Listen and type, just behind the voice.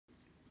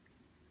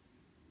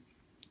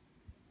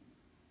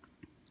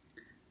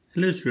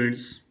Hello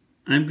students,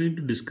 I am going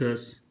to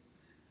discuss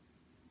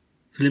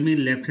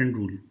Fleming left hand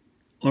rule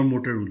or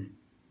motor rule.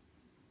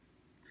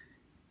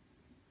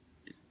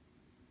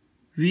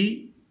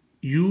 We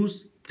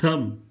use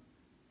thumb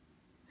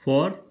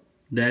for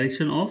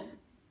direction of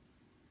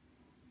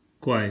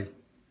coil.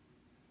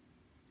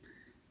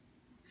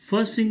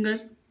 First finger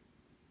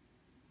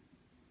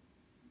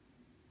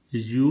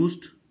is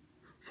used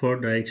for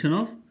direction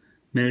of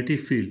magnetic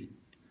field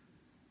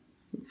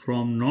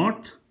from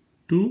north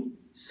to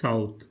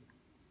south,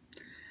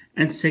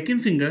 and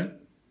second finger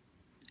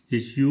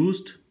is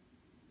used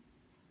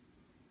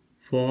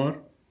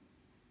for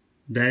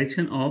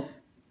direction of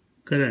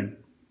current.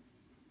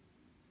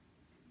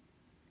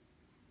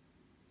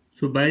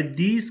 So by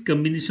these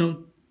combination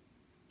of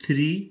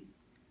three,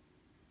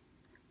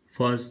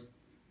 first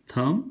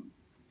thumb,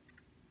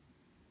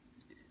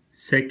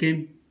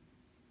 second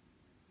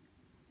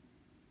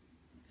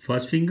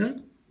first finger,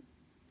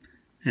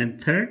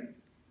 and third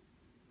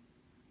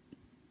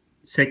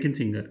second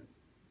finger.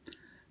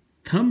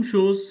 Thumb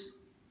shows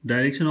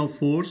direction of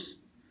force.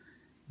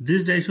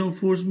 This direction of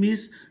force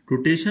means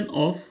rotation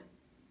of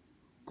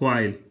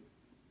coil.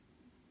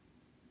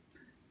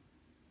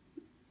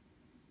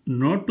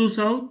 North to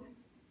south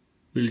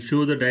will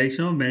show the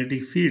direction of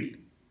magnetic field,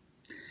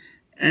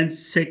 and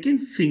second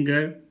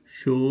finger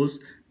shows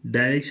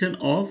direction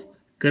of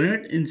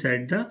current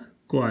inside the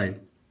coil.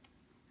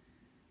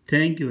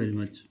 Thank you very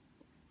much.